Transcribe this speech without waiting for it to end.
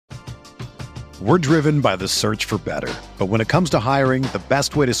We're driven by the search for better. But when it comes to hiring, the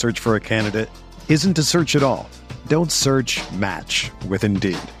best way to search for a candidate isn't to search at all. Don't search, match with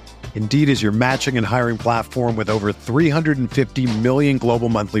Indeed. Indeed is your matching and hiring platform with over 350 million global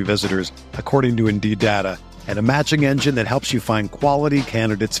monthly visitors, according to Indeed data, and a matching engine that helps you find quality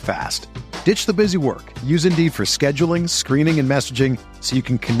candidates fast. Ditch the busy work. Use Indeed for scheduling, screening, and messaging so you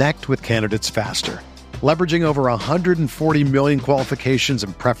can connect with candidates faster. Leveraging over 140 million qualifications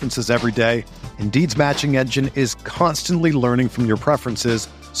and preferences every day, Indeed's matching engine is constantly learning from your preferences,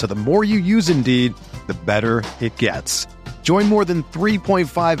 so the more you use Indeed, the better it gets. Join more than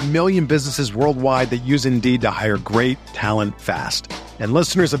 3.5 million businesses worldwide that use Indeed to hire great talent fast. And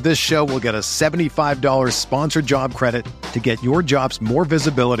listeners of this show will get a $75 sponsored job credit to get your jobs more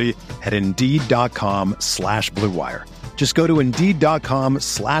visibility at Indeed.com/Blue Wire. Just go to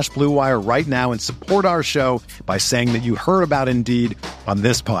Indeed.com/Blue Wire right now and support our show by saying that you heard about Indeed on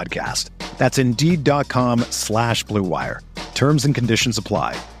this podcast. That's Indeed.com/Blue Wire. Terms and conditions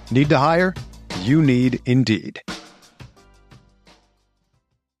apply. Need to hire? You need Indeed.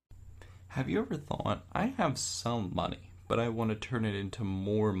 Have you ever thought, I have some money, but I want to turn it into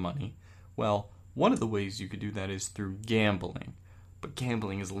more money? Well, one of the ways you could do that is through gambling. But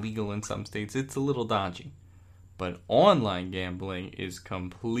gambling is legal in some states. It's a little dodgy. But online gambling is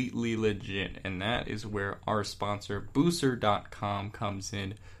completely legit, and that is where our sponsor, Boostr.com, comes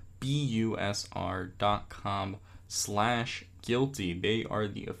in. BUSR.com/guilty. They are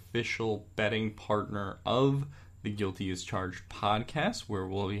the official betting partner of the Guilty as Charged podcast, where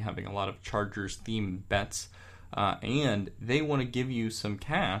we'll be having a lot of Chargers-themed bets, and they want to give you some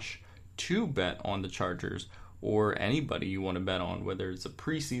cash to bet on the Chargers or anybody you want to bet on, whether it's a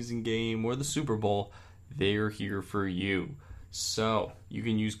preseason game or the Super Bowl. They're here for you. So you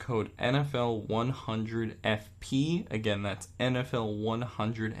can use code NFL100FP. Again, that's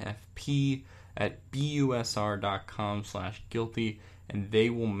NFL100FP at BUSR.com/guilty, and they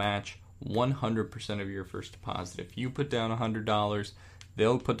will match 100% of your first deposit. If you put down $100,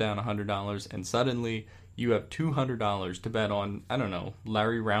 they'll put down $100, and suddenly you have $200 to bet on, I don't know,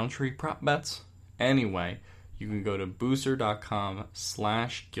 Larry Roundtree prop bets. Anyway, you can go to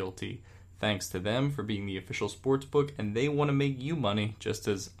Boostr.com/guilty. Thanks to them for being the official sportsbook, and they want to make you money just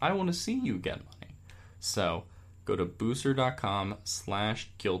as I want to see you get money. So go to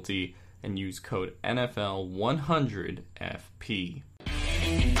Boostr.com/guilty and use code NFL100FP.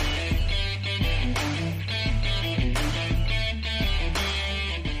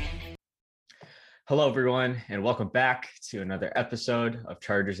 Hello, everyone, and welcome back to another episode of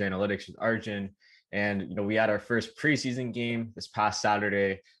Chargers Analytics with Arjun. And, we had our first preseason game this past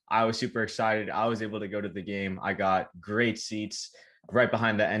Saturday. I was super excited. I was able to go to the game. I got great seats right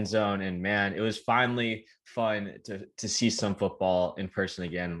behind the end zone. And man, it was finally fun to see some football in person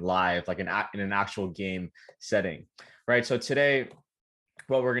again, live, like in an actual game setting, right? So today,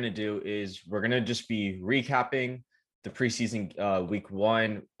 what we're going to do is we're going to just be recapping the preseason week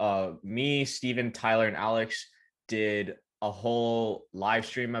one. Me, Steven, Tyler, and Alex did a whole live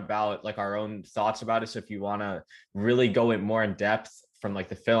stream about like our own thoughts about it. So if you want to really go in more in depth from like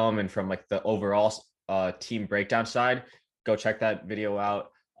the film and from like the overall team breakdown side, go check that video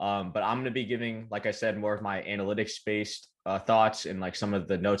out. But I'm going to be giving, like I said, more of my analytics based thoughts and like some of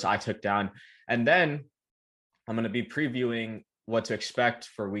the notes I took down. And then I'm going to be previewing what to expect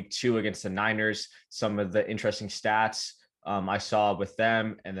for week 2 against the Niners, some of the interesting stats I saw with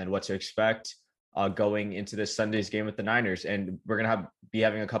them, and then what to expect going into this Sunday's game with the Niners. And we're going to be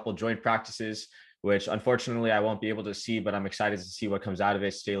having a couple joint practices, which unfortunately I won't be able to see, but I'm excited to see what comes out of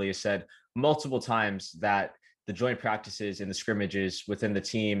it. Staley has said multiple times that the joint practices and the scrimmages within the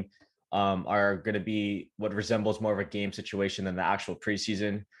team are going to be what resembles more of a game situation than the actual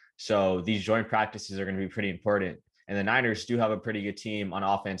preseason. So these joint practices are going to be pretty important. And the Niners do have a pretty good team on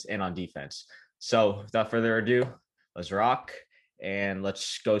offense and on defense. So without further ado, let's rock. And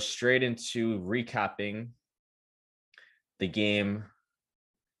let's go straight into recapping the game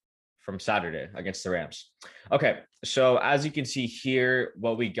from Saturday against the Rams. Okay, so as you can see here,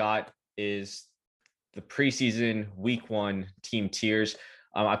 what we got is the preseason week 1 team tiers.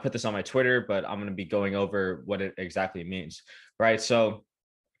 I put this on my Twitter, but I'm going to be going over what it exactly means, right? So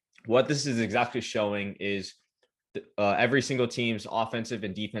what this is exactly showing is every single team's offensive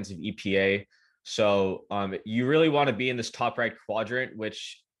and defensive EPA. So you really want to be in this top right quadrant,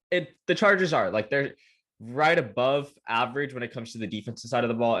 which the Chargers are. Like they're right above average when it comes to the defensive side of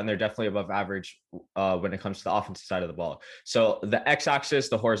the ball, and they're definitely above average when it comes to the offensive side of the ball. So the x-axis,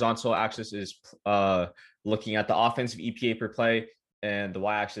 the horizontal axis, is looking at the offensive EPA per play, and the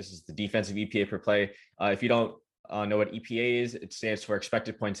y-axis is the defensive EPA per play. If you don't know what EPA is, it stands for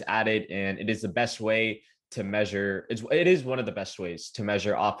expected points added, and it is the best way to measure. It is one of the best ways to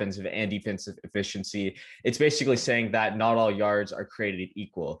measure offensive and defensive efficiency. It's basically saying that not all yards are created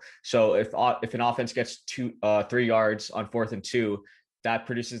equal. So if an offense gets 3 yards on 4th and 2, that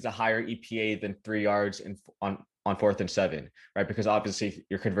produces a higher EPA than 3 yards on 4th and 7, right? Because obviously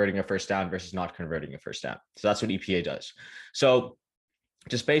you're converting a first down versus not converting a first down. So that's what EPA does. So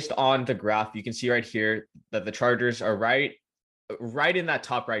just based on the graph, you can see right here that the Chargers are right in that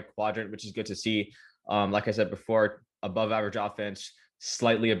top right quadrant, which is good to see. Like I said before, above average offense,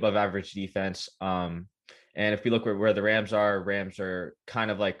 slightly above average defense. And if we look where the Rams are kind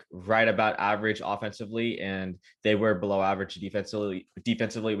of like right about average offensively, and they were below average defensively,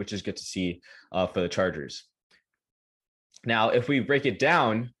 which is good to see for the Chargers. Now, if we break it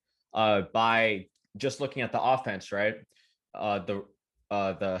down by just looking at the offense, right? The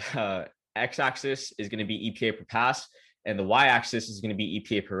x-axis is going to be EPA per pass, and the y-axis is going to be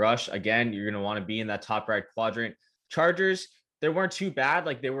EPA per rush. Again, you're going to want to be in that top right quadrant. Chargers, they weren't too bad.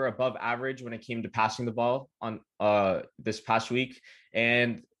 Like, they were above average when it came to passing the ball on this past week,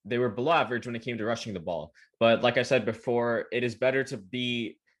 and they were below average when it came to rushing the ball. But like I said before, it is better to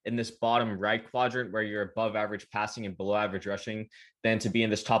be in this bottom right quadrant where you're above average passing and below average rushing than to be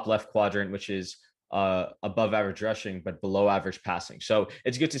in this top left quadrant, which is above average rushing but below average passing. So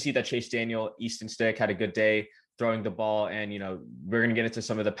it's good to see that Chase Daniel, Easton Stick had a good day throwing the ball, and we're going to get into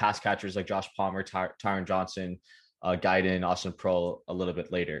some of the pass catchers like Josh Palmer, Tyron Johnson, Guyton, Austin Proehl a little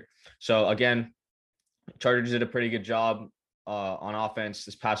bit later. So again, Chargers did a pretty good job on offense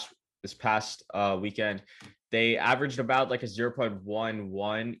this past weekend. They averaged about like a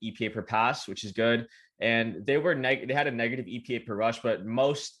 0.11 EPA per pass, which is good, and they had a negative EPA per rush, but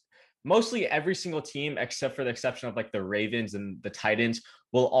mostly every single team, except for the exception of like the Ravens and the Titans,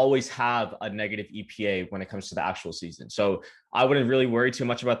 will always have a negative EPA when it comes to the actual season. So I wouldn't really worry too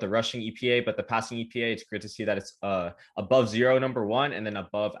much about the rushing EPA, but the passing EPA, it's great to see that it's above 0, number 1, and then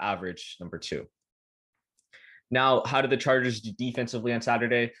above average, number 2. Now, how did the Chargers do defensively on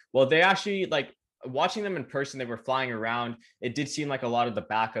Saturday? Well, they actually, like, watching them in person, they were flying around. It did seem like a lot of the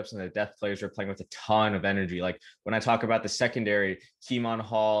backups and the depth players were playing with a ton of energy. Like, when I talk about the secondary, Keemon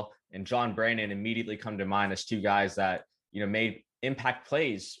Hall and John Brandon immediately come to mind as two guys that, made impact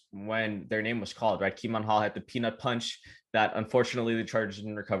plays when their name was called, right? Keemon Hall had the peanut punch that unfortunately the Chargers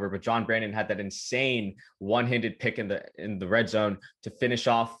didn't recover, but John Brandon had that insane one-handed pick in the red zone to finish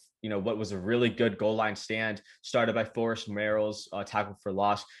off what was a really good goal line stand started by Forrest Merrill's tackle for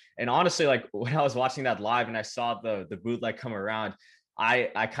loss. And honestly, like, when I was watching that live and I saw the bootleg come around,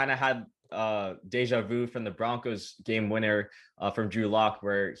 I kind of had deja vu from the Broncos game winner from Drew Lock,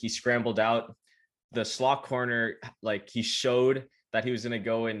 where he scrambled out the slot corner. Like, he showed that he was going to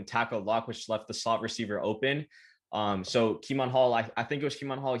go and tackle Lock, which left the slot receiver open. So Keemon Hall, I think it was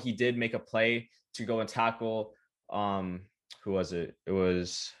Keemon Hall, he did make a play to go and tackle, who was it? It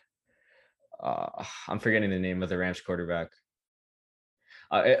was, I'm forgetting the name of the Rams quarterback.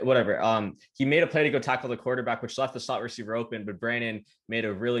 He made a play to go tackle the quarterback, which left the slot receiver open, but Brandon made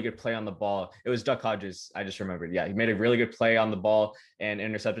a really good play on the ball. It was Duck Hodges. I just remembered. Yeah, he made a really good play on the ball and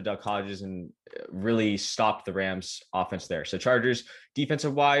intercepted Duck Hodges and really stopped the Rams offense there. So Chargers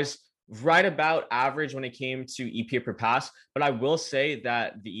defensive wise, right about average when it came to EPA per pass. But I will say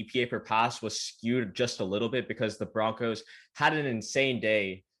that the EPA per pass was skewed just a little bit because the Broncos had an insane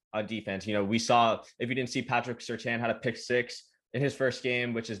day on defense. We saw, if you didn't see, Patrick Surtain had a pick 6 in his first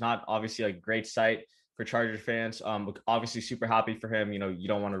game, which is not obviously a great sight for Chargers fans. Obviously super happy for him. You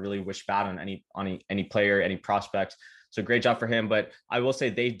don't want to really wish bad on any player, any prospect. So great job for him. But I will say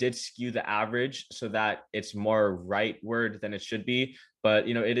they did skew the average so that it's more rightward than it should be. But,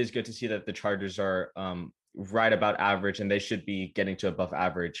 it is good to see that the Chargers are right about average, and they should be getting to above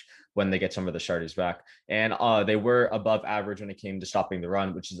average when they get some of the starters back. And they were above average when it came to stopping the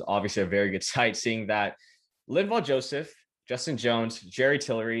run, which is obviously a very good sight, seeing that Linval Joseph, Justin Jones, Jerry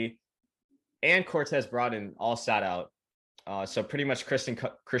Tillery, and Cortez Broughton all sat out. So pretty much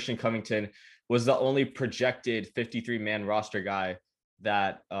Christian Covington was the only projected 53-man roster guy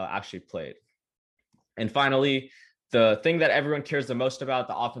that actually played. And finally, the thing that everyone cares the most about,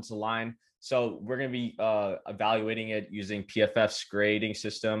 the offensive line. So we're going to be evaluating it using PFF's grading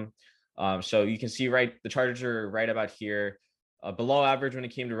system. So you can see, the Chargers are right about here, below average when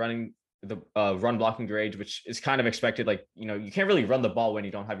it came to running the run blocking grade, which is kind of expected. Like, you can't really run the ball when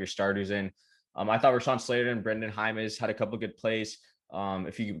you don't have your starters in. I thought Rashawn Slater and Brendan Hymas had a couple good plays.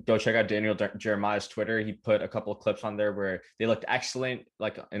 If you go check out Daniel Jeremiah's Twitter, he put a couple of clips on there where they looked excellent,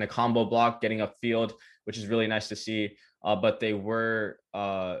 like in a combo block, getting upfield, which is really nice to see. but they were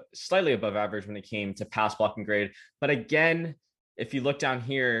slightly above average when it came to pass blocking grade. But again, if you look down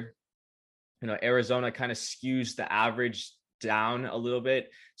here, Arizona kind of skews the average down a little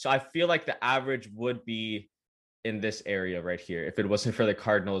bit. So I feel like the average would be in this area right here if it wasn't for the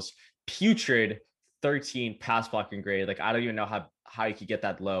Cardinals' putrid 13 pass blocking grade. Like, I don't even know how you could get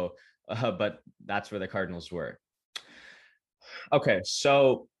that low, but that's where the Cardinals were. Okay,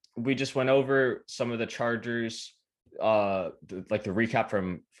 so we just went over some of the Chargers, the recap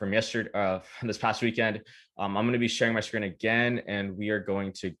from yesterday, from this past weekend. I'm going to be sharing my screen again, and we are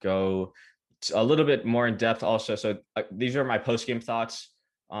going to go a little bit more in depth also. So these are my post game thoughts.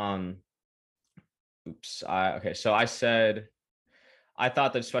 So I said I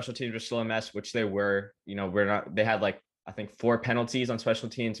thought that special teams were still a mess, which they were. They had I think 4 penalties on special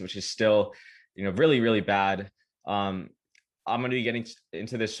teams, which is still, really, really bad. I'm going to be getting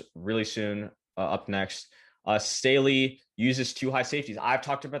into this really soon. Up next, Staley uses 2 high safeties. I've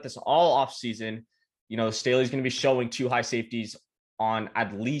talked about this all off season. Staley's going to be showing 2 high safeties on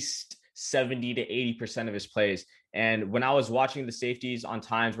at least 70 to 80% of his plays. And when I was watching the safeties on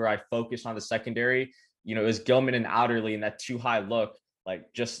times where I focused on the secondary, it was Gilman and Outerly in that 2 high look,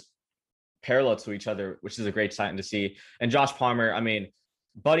 just parallel to each other, which is a great sign to see. And Josh Palmer,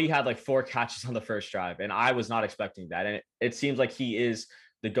 Buddy had 4 catches on the first drive, and I was not expecting that. And it seems like he is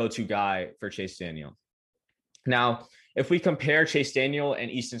the go-to guy for Chase Daniel. Now, if we compare Chase Daniel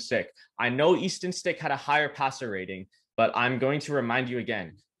and Easton Stick, I know Easton Stick had a higher passer rating, but I'm going to remind you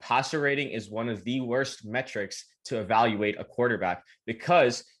again, passer rating is one of the worst metrics to evaluate a quarterback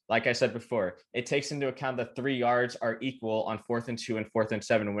because, like I said before, it takes into account that 3 yards are equal on 4th and 2 and 4th and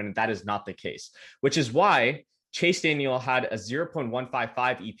 7 when that is not the case, which is why Chase Daniel had a 0.155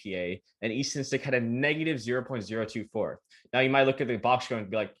 EPA and Easton Stick had a negative 0.024. Now you might look at the box score and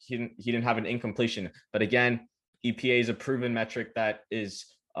be like, he didn't have an incompletion. But again, EPA is a proven metric that is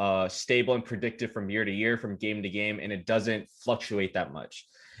stable and predictive from year to year, from game to game, and it doesn't fluctuate that much.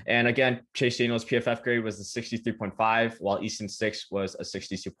 And again, Chase Daniel's PFF grade was a 63.5, while Easton Stick was a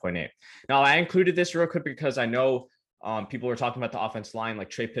 62.8. Now I included this real quick because I know people were talking about the offense line, like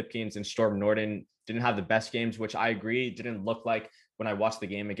Trey Pipkins and Storm Norton didn't have the best games, which I agree. Didn't look like when I watched the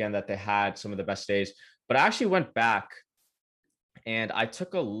game again that they had some of the best days. But I actually went back and I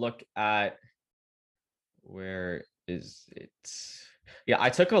took a look at where is it? Yeah, I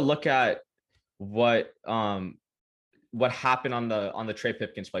took a look at what happened on the Trey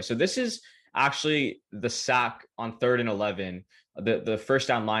Pipkins play. So this is actually the sack on 3rd and 11. The first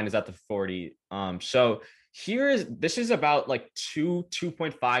down line is at the 40. So this is about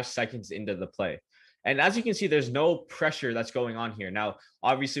 2.5 seconds into the play. And as you can see, there's no pressure that's going on here. Now,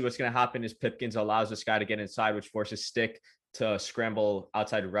 obviously what's going to happen is Pipkins allows this guy to get inside, which forces Stick to scramble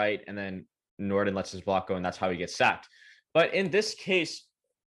outside right. And then Norton lets his block go, and that's how he gets sacked. But in this case,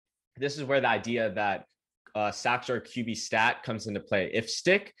 this is where the idea that sacks are a QB stat comes into play. If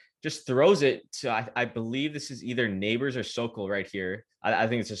Stick just throws it to, I believe this is either Neighbors or Sokol right here. I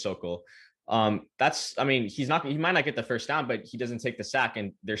think it's a Sokol. He might not get the first down, but he doesn't take the sack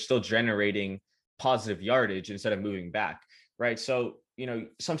and they're still generating positive yardage instead of moving back. Right. So,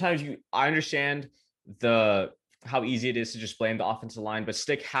 sometimes I understand how easy it is to just blame the offensive line, but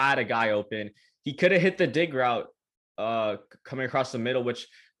Stick had a guy open. He could have hit the dig route coming across the middle, which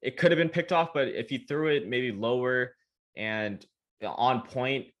it could have been picked off, but if he threw it maybe lower and on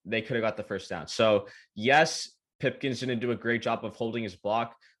point, they could have got the first down. So yes, Pipkins didn't do a great job of holding his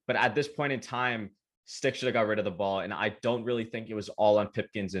block, but at this point in time, Stick should have got rid of the ball. And I don't really think it was all on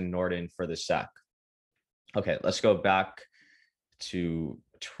Pipkins and Norton for the sack. Okay, let's go back to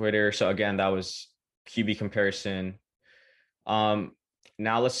Twitter. So again, that was QB comparison.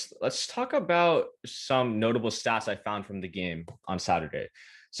 Now let's talk about some notable stats I found from the game on Saturday.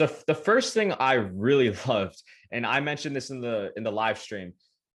 So the first thing I really loved, and I mentioned this in the live stream,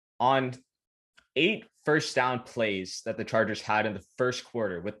 on 8 first down plays that the Chargers had in the first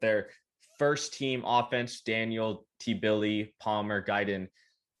quarter with their first team offense, Daniel, T. Billy, Palmer, Guyton,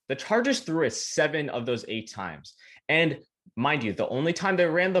 the Chargers threw it 7 of those 8 times. And mind you, the only time they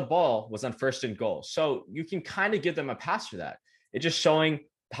ran the ball was on 1st and goal. So you can kind of give them a pass for that. It's just showing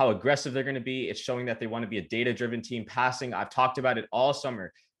how aggressive they're going to be. It's showing that they want to be a data-driven team. Passing, I've talked about it all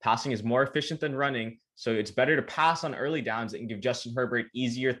summer. Passing is more efficient than running. So it's better to pass on early downs and give Justin Herbert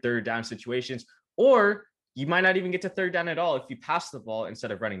easier 3rd down situations. Or you might not even get to 3rd down at all if you pass the ball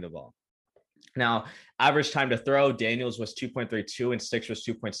instead of running the ball. Now, average time to throw, Daniels was 2.32 and Sticks was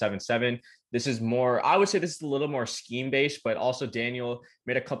 2.77. This is more, I would say this is a little more scheme-based, but also Daniel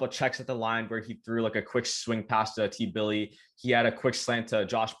made a couple of checks at the line where he threw a quick swing pass to T. Billy. He had a quick slant to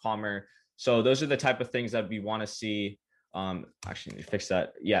Josh Palmer. So those are the type of things that we want to see Actually, let me fix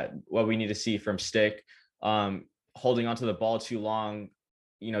that. Yeah, what we need to see from Stick, holding onto the ball too long.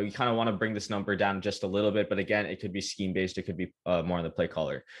 You know, you kind of want to bring this number down just a little bit, but again, it could be scheme based. It could be more on the play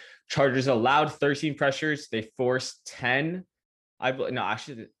caller. Chargers allowed 13 pressures. They forced 10.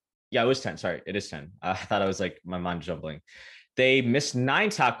 Yeah, it was 10. Sorry, it is 10. I thought I was like my mind jumbling. They missed 9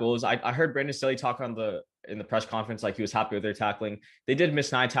 tackles. I heard Brandon Staley talk in the press conference like he was happy with their tackling. They did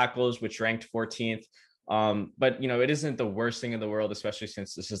miss 9 tackles, which ranked 14th. But you know, it isn't the worst thing in the world, especially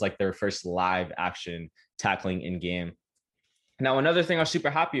since this is like their first live action tackling in game. Now, another thing I was super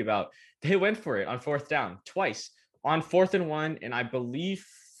happy about, they went for it on 4th down twice, on 4th and 1, and I believe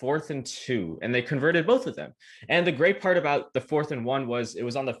 4th and 2, and they converted both of them. And the great part about the 4th and 1 was it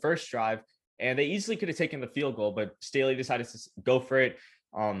was on the first drive, and they easily could have taken the field goal, but Staley decided to go for it.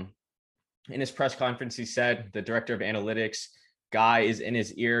 In his press conference, he said the director of analytics guy is in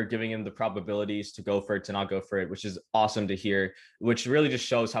his ear, giving him the probabilities to go for it, to not go for it, which is awesome to hear, which really just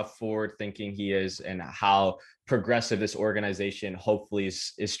shows how forward thinking he is and how progressive this organization hopefully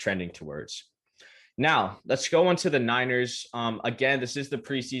is trending towards. Now, let's go on to the Niners. Again, this is the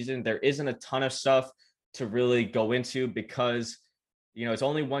preseason. There isn't a ton of stuff to really go into because, you know, it's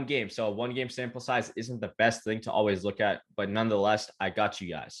only one game. So a 1 game sample size isn't the best thing to always look at, but nonetheless, I got you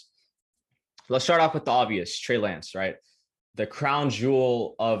guys. Let's start off with the obvious, Trey Lance, right? The crown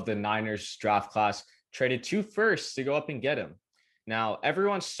jewel of the Niners draft class, traded 2 firsts to go up and get him. Now,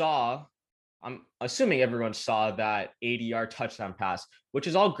 I'm assuming everyone saw that 80-yard touchdown pass, which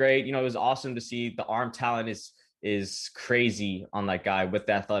is all great. You know, it was awesome to see. The arm talent is crazy on that guy with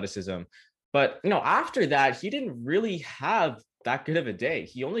the athleticism. But, you know, after that, he didn't really have that good of a day.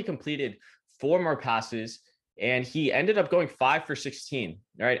 He only completed 4 more passes, and he ended up going 5 for 16,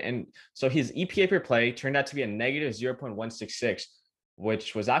 right? And so his EPA per play turned out to be a negative 0.166,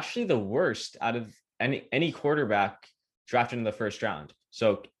 which was actually the worst out of any quarterback drafted in the first round.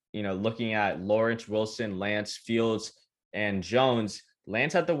 So, you know, looking at Lawrence, Wilson, Lance, Fields, and Jones,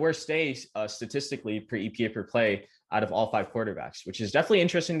 Lance had the worst day statistically per EPA per play out of all 5 quarterbacks, which is definitely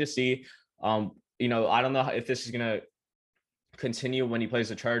interesting to see. You know, I don't know if this is going to continue when he plays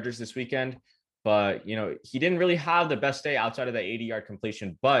the Chargers this weekend, but, you know, he didn't really have the best day outside of that 80-yard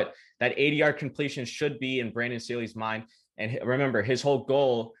completion, but that 80-yard completion should be in Brandon Staley's mind. And remember, his whole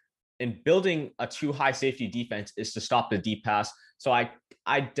goal in building a too high safety defense is to stop the deep pass. So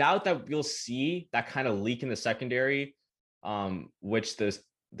I doubt that we'll see that kind of leak in the secondary, which the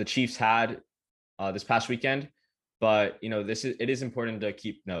Chiefs had this past weekend. But, you know, it is important to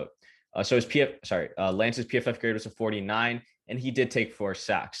keep note. So Lance's PFF grade was a 49, and he did take 4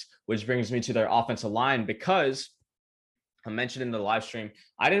 sacks, which brings me to their offensive line, because I mentioned in the live stream,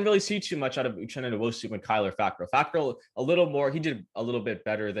 I didn't really see too much out of Uchenna Nwosu and Kyler Fackrell. Fackrell, a little more, he did a little bit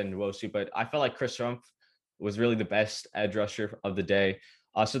better than Nwosu, but I felt like Chris Rumpf was really the best edge rusher of the day.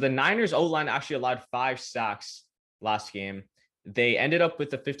 So the Niners O-line actually allowed 5 sacks last game. They ended up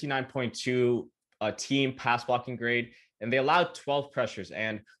with a 59.2 team pass blocking grade, and they allowed 12 pressures,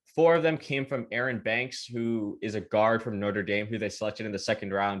 and 4 of them came from Aaron Banks, who is a guard from Notre Dame, who they selected in the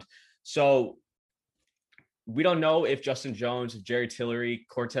 2nd round. So we don't know if Justin Jones, Jerry Tillery,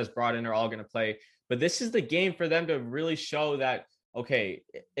 Cortez Broughton are all going to play, but this is the game for them to really show that, okay,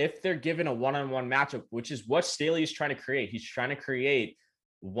 if they're given a one-on-one matchup, which is what Staley is trying to create, he's trying to create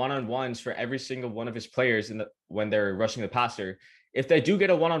one-on-ones for every single one of his players when they're rushing the passer. If they do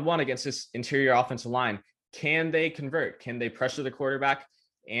get a one-on-one against this interior offensive line, can they convert? Can they pressure the quarterback?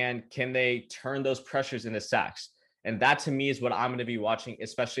 And can they turn those pressures into sacks? And that, to me, is what I'm going to be watching,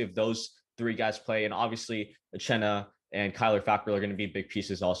 especially if those 3 guys play. And obviously, Uchenna and Kyler Fackrell are going to be big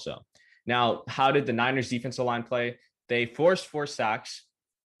pieces also. Now, how did the Niners defensive line play? They forced 4 sacks.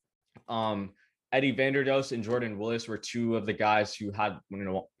 Eddie Vanderdoes and Jordan Willis were 2 of the guys who had, you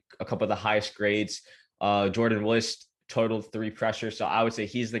know, a couple of the highest grades. Jordan Willis totaled 3 pressures, so I would say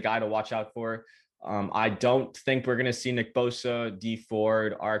he's the guy to watch out for. I don't think we're going to see Nick Bosa, D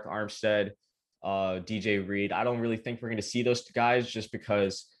Ford, Arik Armstead, DJ Reed. I don't really think we're going to see those guys just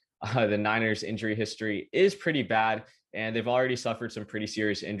because the Niners injury history is pretty bad, and they've already suffered some pretty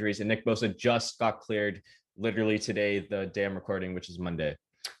serious injuries. And Nick Bosa just got cleared literally today, the day I'm recording, which is Monday.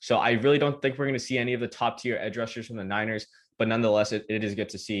 So I really don't think we're going to see any of the top tier edge rushers from the Niners, but nonetheless, it is good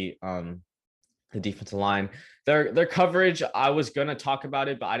to see the defensive line. Their coverage, I was going to talk about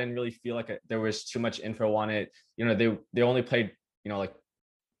it, but I didn't really feel like there was too much info on it. You know, they only played, you know, like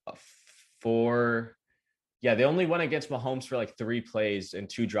 4. Yeah, they only went against Mahomes for like 3 plays and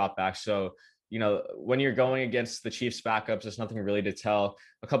 2 dropbacks. So, you know, when you're going against the Chiefs backups, there's nothing really to tell.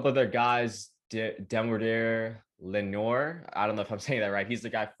 A couple of their guys, Demorder, Lenoir. I don't know if I'm saying that right. He's the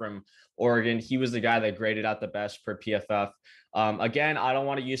guy from Oregon. He was the guy that graded out the best per PFF. Again, I don't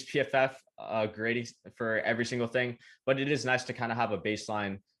want to use PFF grading for every single thing, but it is nice to kind of have a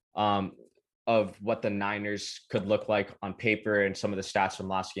baseline of what the Niners could look like on paper and some of the stats from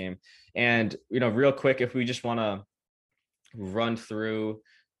last game. And, real quick, if we just want to run through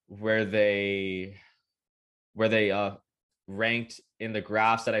where they ranked in the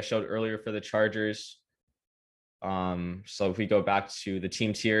graphs that I showed earlier for the Chargers. So if we go back to the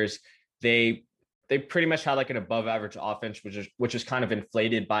team tiers, they pretty much had like an above average offense, which is kind of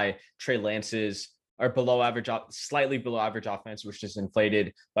inflated by Trey Lance's, or slightly below average offense, which is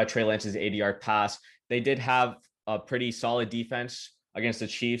inflated by Trey Lance's 80-yard pass. They did have a pretty solid defense against the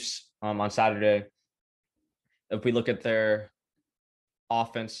Chiefs on Saturday. If we look at their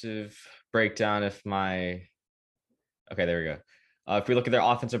offensive breakdown, okay, there we go. If we look at their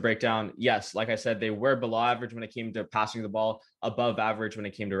offensive breakdown, yes, like I said, they were below average when it came to passing the ball, above average when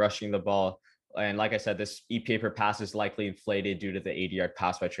it came to rushing the ball. And like I said, this EPA per pass is likely inflated due to the 80-yard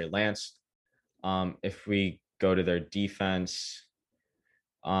pass by Trey Lance. If we go to their defense,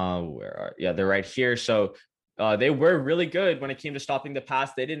 they're right here. So they were really good when it came to stopping the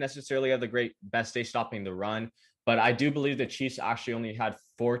pass. They didn't necessarily have the best day stopping the run, but I do believe the Chiefs actually only had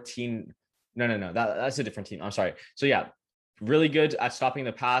 14. No, that's a different team. I'm sorry. So yeah, really good at stopping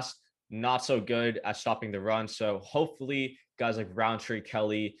the pass, not so good at stopping the run. So hopefully guys like Roundtree,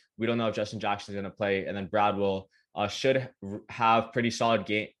 Kelly, we don't know if Justin Jackson's going to play, and then Bradwell should have pretty solid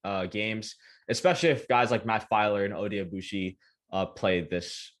games, especially if guys like Matt Filer and Ode Abushi play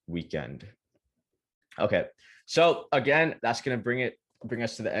this weekend. Okay, so again, that's going to bring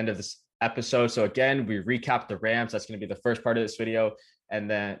us to the end of this episode. So again, we recapped the Rams. That's going to be the first part of this video. And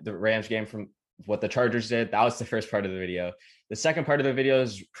then the Rams game from what the Chargers did, that was the first part of the video. The second part of the video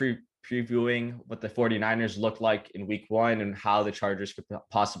is previewing what the 49ers look like in week 1 and how the Chargers could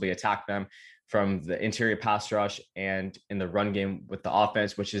possibly attack them from the interior pass rush and in the run game with the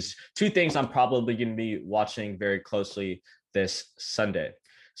offense, which is two things I'm probably going to be watching very closely this Sunday.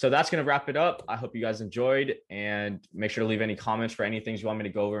 So that's going to wrap it up. I hope you guys enjoyed, and make sure to leave any comments for any things you want me to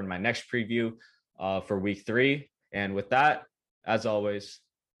go over in my next preview for week 3. And with that, as always,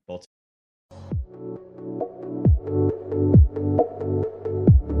 Bolton.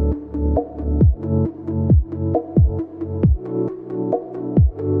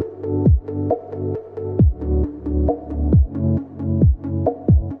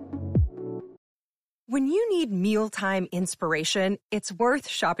 When you need mealtime inspiration, it's worth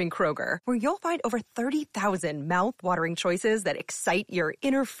shopping Kroger, where you'll find over 30,000 mouth-watering choices that excite your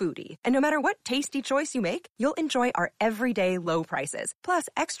inner foodie. And no matter what tasty choice you make, you'll enjoy our everyday low prices, plus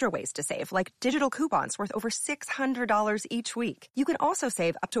extra ways to save, like digital coupons worth over $600 each week. You can also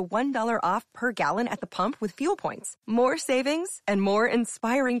save up to $1 off per gallon at the pump with fuel points. More savings and more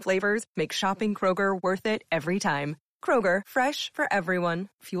inspiring flavors make shopping Kroger worth it every time. Kroger, fresh for everyone.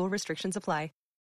 Fuel restrictions apply.